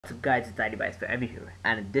What's up guys, it's iDevice forever here,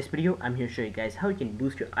 and in this video I'm here to show you guys how you can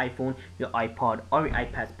boost your iPhone, your iPod or your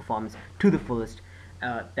iPad's performance to the fullest.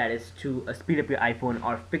 That is to speed up your iPhone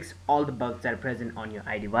or fix all the bugs that are present on your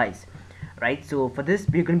iDevice. Right, so for this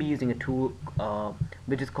we're going to be using a tool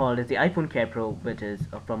which is called as the iPhone Care Pro, which is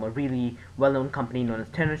from a really well-known company known as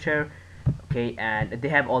Tenorshare. Okay, and they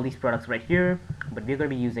have all these products right here, but we're going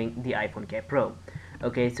to be using the iPhone Care Pro.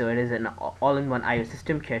 Okay, so it is an all-in-one iOS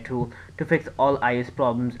system care tool to fix all iOS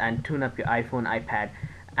problems and tune up your iPhone, iPad,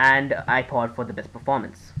 and iPod for the best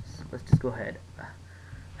performance. So let's just go ahead,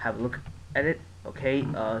 have a look at it. Okay,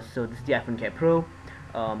 so this is the iPhone Care Pro.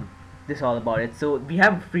 This is all about it. So we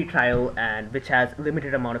have a free trial, and which has a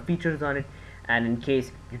limited amount of features on it, and in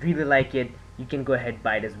case you really like it, you can go ahead and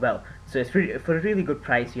buy it as well. So it's free for a really good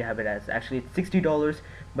price. You have it as actually it's $60,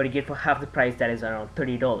 but you get for half the price, that is around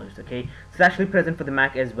 $30. Okay, so it's actually present for the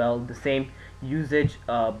Mac as well, the same usage,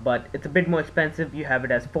 but it's a bit more expensive. You have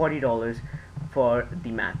it as $40 for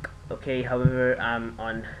the Mac. Okay, however, I'm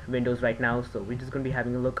on Windows right now, so we're just going to be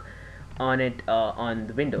having a look on it on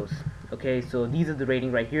the Windows. Okay, so these are the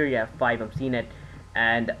rating right here. You have 5 on CNET,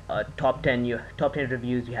 and top 10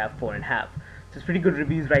 reviews, you have 4.5. So it's pretty good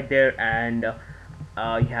reviews right there, and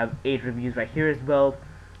you have 8 reviews right here as well.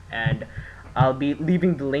 And I'll be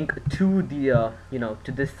leaving the link to the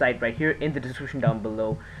to this site right here in the description down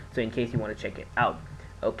below, so in case you want to check it out.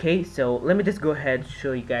 Okay, so let me just go ahead and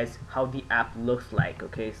show you guys how the app looks like.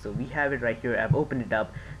 Okay, so we have it right here. I've opened it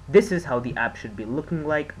up. This is how the app should be looking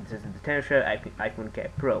like. This is the Tenorshare iPhone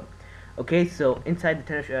Care Pro. Okay, so inside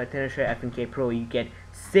the Tenorshare iPhone Care Pro, you get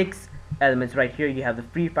 6 elements right here. You have the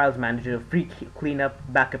free files manager, free cleanup,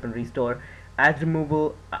 backup and restore, ads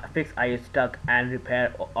removal, fix iOS stuck, and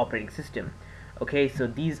repair operating system. Okay, so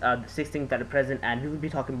these are the 6 things that are present, and we will be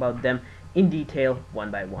talking about them in detail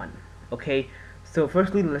one by one. Okay, so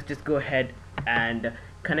firstly, let's just go ahead and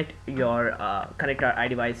connect our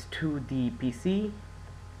iDevice to the PC.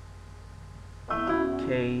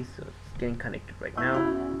 Okay, so it's getting connected right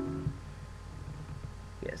now.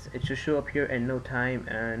 Yes, it should show up here in no time,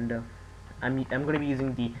 and I'm going to be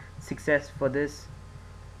using the Success for this.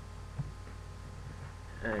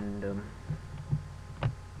 And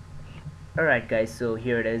alright guys, so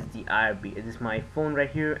here it is, the IRB. It is my phone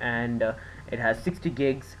right here, and it has 60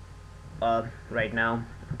 gigs right now.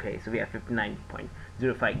 Okay, so we have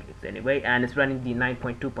 59.05 gigs anyway, and it's running the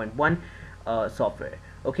 9.2.1 software.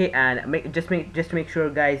 Okay, and just to make sure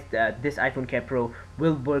guys, that this iPhone Care Pro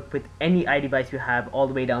will work with any iDevice you have, all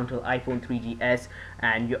the way down to iPhone 3GS,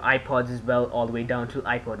 and your iPods as well, all the way down to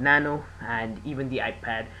iPod Nano, and even the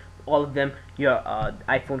iPad. All of them, your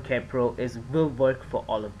iPhone Care Pro will work for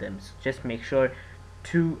all of them. So just make sure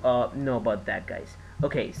to know about that, guys.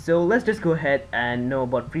 Okay, so let's just go ahead and know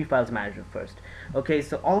about Free Files Manager first. Okay,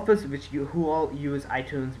 so all of us who all use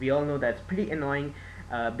iTunes, we all know that's pretty annoying,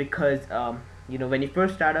 because when you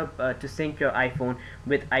first start up to sync your iPhone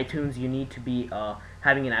with iTunes, you need to be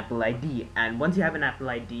having an Apple ID, and once you have an Apple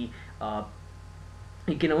ID,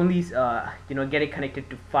 you can only get it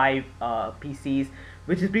connected to 5 PCs,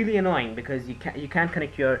 which is really annoying because you can't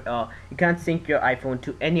connect you can't sync your iPhone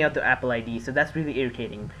to any other Apple ID, so that's really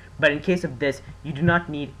irritating. But in case of this, you do not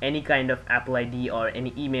need any kind of Apple ID or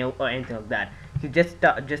any email or anything like that. You just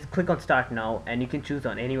click on Start Now, and you can choose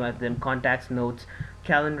on any one of them: contacts, notes,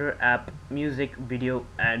 calendar, app, music, video,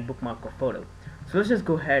 and bookmark or photo. So let's just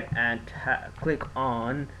go ahead and click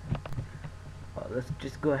on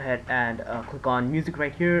click on music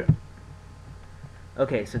right here.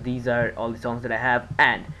 Okay, so these are all the songs that I have,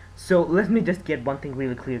 and so let me just get one thing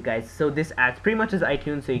really clear, guys. So this acts pretty much as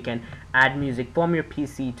iTunes, so you can add music from your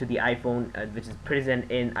PC to the iPhone, which is present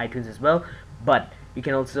in iTunes as well, but you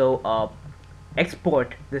can also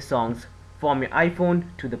export the songs from your iPhone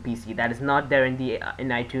to the PC. That is not there in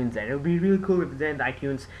iTunes, and it would be really cool if it's there in the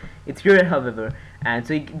iTunes. It's here, however, and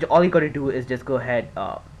so all you gotta do is just go ahead,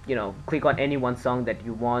 click on any one song that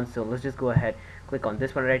you want. So let's just go ahead, click on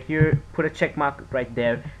this one right here, put a check mark right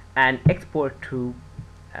there, and export to.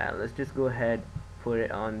 Let's just go ahead, put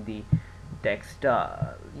it on the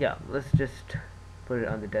desktop. Yeah, let's just put it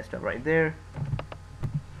on the desktop right there.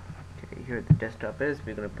 Okay, here the desktop is.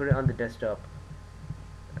 We're gonna put it on the desktop.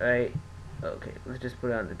 Right. Okay, let's just put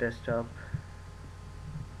it on the desktop,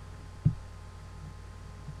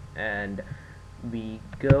 and we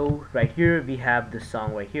go right here. We have the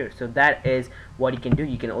song right here, so that is what you can do.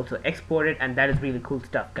 You can also export it, and that is really cool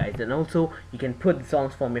stuff, guys. And also you can put the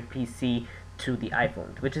songs from your PC to the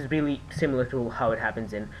iPhone, which is really similar to how it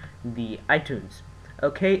happens in the iTunes.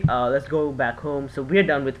 Okay, let's go back home. So we're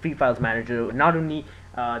done with Free Files Manager. Not only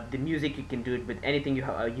the music, you can do it with anything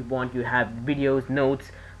you want. You have videos,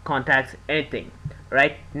 notes, contacts, anything.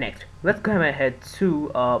 Right, next let's go ahead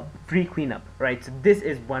to free cleanup. Right, so this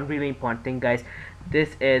is one really important thing, guys.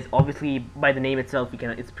 This is obviously, by the name itself,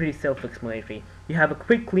 it's pretty self-explanatory. You have a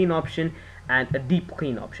quick clean option and a deep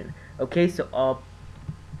clean option. Okay, so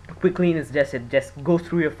quick clean is just, it just goes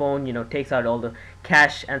through your phone, takes out all the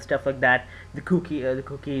cache and stuff like that, the cookies,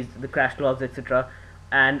 the crash logs, etc.,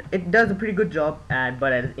 and it does a pretty good job. And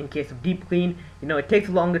but in case of deep clean, it takes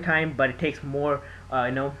a longer time, but it takes more,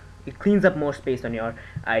 it cleans up more space on your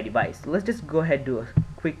iDevice. So let's just go ahead and do a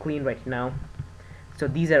quick clean right now. So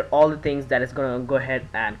these are all the things that it's gonna go ahead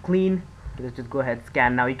and clean. Let's just go ahead,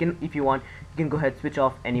 scan now. You can, if you want, you can go ahead, switch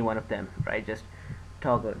off any one of them. Right, just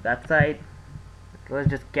toggle that side. Let's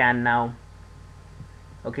just scan now.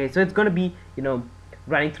 Okay, so it's gonna be,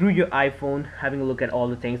 running through your iPhone, having a look at all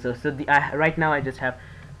the things. So right now I just have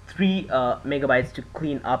 3 megabytes to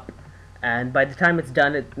clean up, and by the time it's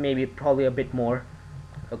done, it may be probably a bit more.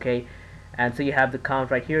 Okay, and so you have the count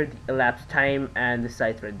right here, the elapsed time, and the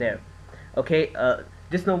size right there. Okay,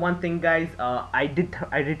 just know one thing, guys. I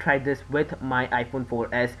did try this with my iPhone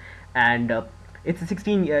 4S, and it's a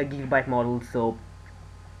 16 gigabyte model, so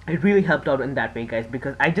it really helped out in that way, guys,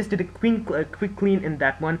 because I just did a quick clean in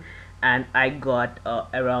that one, and I got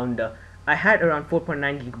I had around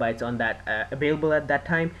 4.9 gigabytes on that available at that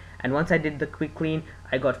time. And once I did the quick clean,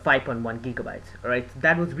 I got 5.1 gigabytes. Alright, so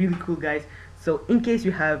that was really cool, guys. So in case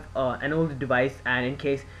you have an older device, and in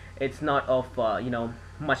case it's not of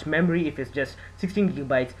much memory, if it's just 16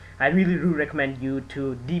 gigabytes, I really do recommend you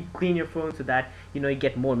to deep clean your phone, so that you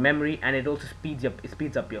get more memory, and it also speeds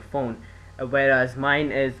up your phone. Whereas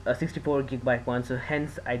mine is a 64 gigabyte one, so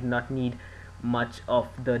hence I do not need much of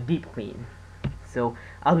the deep clean. So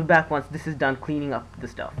I'll be back once this is done cleaning up the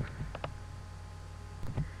stuff.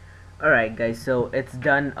 Alright, guys, so it's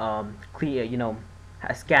done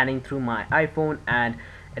scanning through my iPhone, and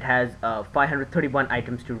it has 531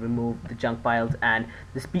 items to remove the junk files, and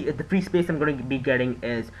the free space I'm going to be getting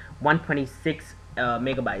is 126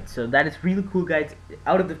 megabytes. So that is really cool, guys.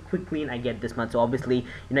 Out of the quick clean, I get this much. So obviously,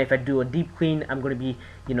 if I do a deep clean, I'm going to be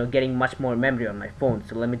getting much more memory on my phone.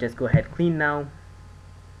 So let me just go ahead, clean now.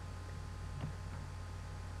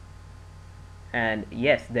 And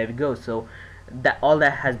yes, there we go. So all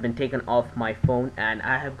that has been taken off my phone, and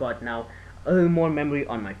I have got now a little more memory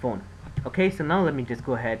on my phone. Okay, so now let me just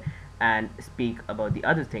go ahead and speak about the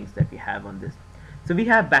other things that we have on this. So we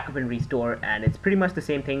have backup and restore, and it's pretty much the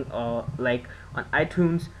same thing like on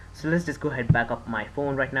iTunes. So let's just go ahead and back up my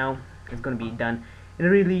phone right now. It's going to be done in a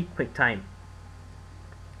really quick time.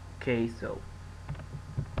 Okay, so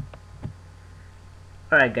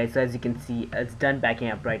alright, guys, so as you can see, it's done backing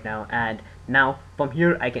up right now, and now from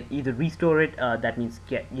here I can either restore it, that means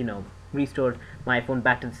restore my phone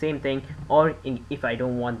back to the same thing, or if I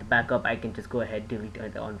don't want the backup, I can just go ahead delete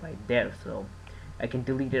it on right there. So I can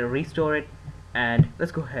delete it or restore it. And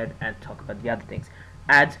let's go ahead and talk about the other things.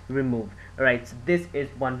 Ads removed. Alright, so this is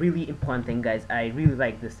one really important thing, guys. I really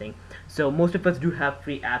like this thing. So most of us do have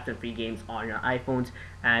free apps and free games on our iPhones,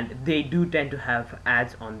 and they do tend to have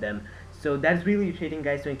ads on them. So that's really irritating,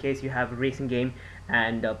 guys. So in case you have a racing game,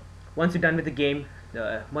 and once you're done with the game,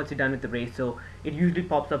 once you're done with the race, so it usually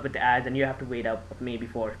pops up with the ads, and you have to wait up maybe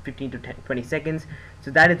for 15 to 20 seconds.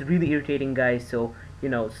 So that is really irritating, guys. So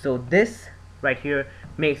so this right here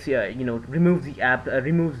makes removes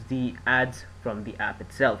the ads from the app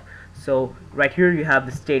itself. So right here you have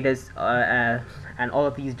the status, and all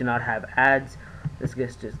of these do not have ads. Let's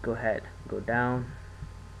just go ahead, go down.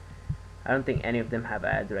 I don't think any of them have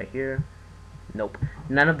ads right here. Nope,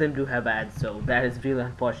 none of them do have ads, so that is really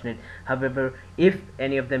unfortunate. However, if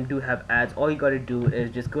any of them do have ads, all you gotta do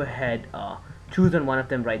is just go ahead, choose on one of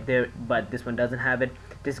them right there, but this one doesn't have it.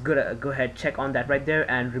 Just go ahead, check on that right there,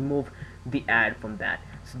 and remove the ad from that.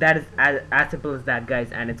 So that is as simple as that,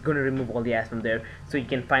 guys, and it's going to remove all the ads from there, so you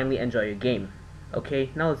can finally enjoy your game.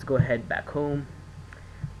 Okay, now let's go ahead back home.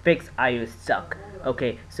 Fix iOS suck.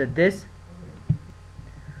 Okay, so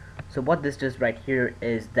what this does right here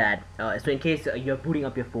is that so in case you're booting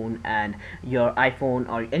up your phone and your iPhone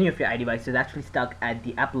or any of your iDevice is actually stuck at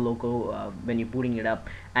the Apple logo when you're booting it up,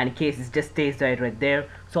 and in case it just stays right there,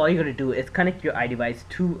 so all you gotta do is connect your iDevice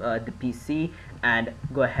to the PC and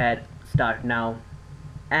go ahead, start now,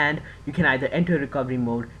 and you can either enter recovery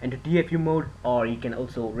mode, enter DFU mode, or you can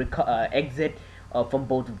also exit from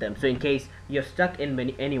both of them. So in case you're stuck in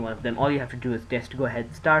any one of them, all you have to do is just go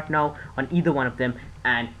ahead, start now on either one of them,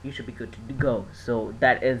 and you should be good to go. So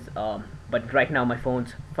that is but right now my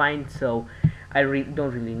phone's fine, so I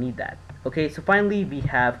don't really need that. Okay, so finally we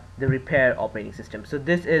have the repair operating system. So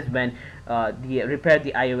this is when repair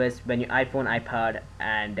the iOS when your iPhone, iPad,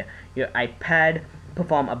 and your iPad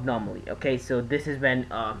perform abnormally. Okay, so this is when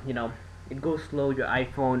it goes slow, your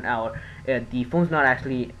iPhone, or the phone's not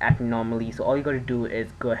actually acting normally. So all you got to do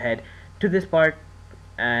is go ahead to this part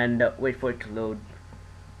and wait for it to load.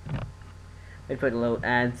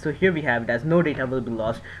 And so here we have it as no data will be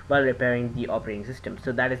lost while repairing the operating system.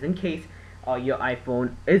 So that is in case your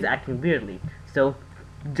iPhone is acting weirdly. So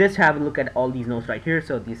just have a look at all these notes right here.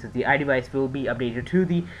 So this is the iDevice will be updated to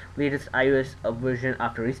the latest iOS version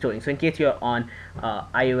after restoring. So in case you're on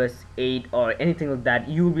iOS 8 or anything like that,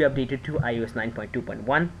 you will be updated to iOS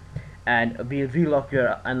 9.2.1, and will relock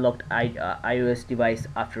your unlocked iOS device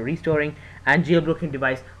after restoring, and jailbroken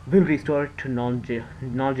device will restore to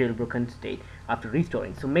non-jailbroken state after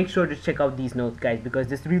restoring. So make sure to check out these notes, guys, because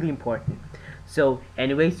this is really important. So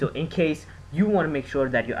anyway, so in case you want to make sure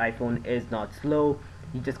that your iPhone is not slow,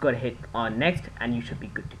 you just gotta hit on next and you should be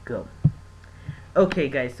good to go. Okay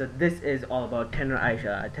guys, so this is all about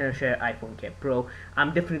Tenorshare iPhone Care Pro. I'm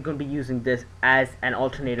definitely going to be using this as an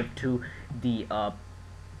alternative to the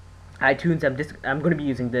iTunes. I'm going to be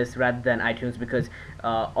using this rather than iTunes because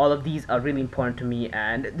all of these are really important to me,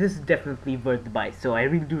 and this is definitely worth the buy. So I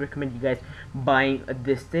really do recommend you guys buying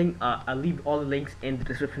this thing. I'll leave all the links in the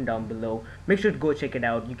description down below. Make sure to go check it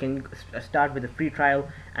out. You can start with a free trial,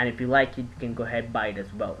 and if you like it, you can go ahead and buy it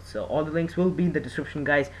as well. So all the links will be in the description,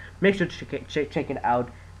 guys. Make sure to check it out,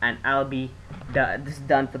 and I'll be this is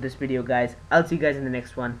done for this video, guys. I'll see you guys in the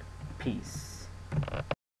next one. Peace.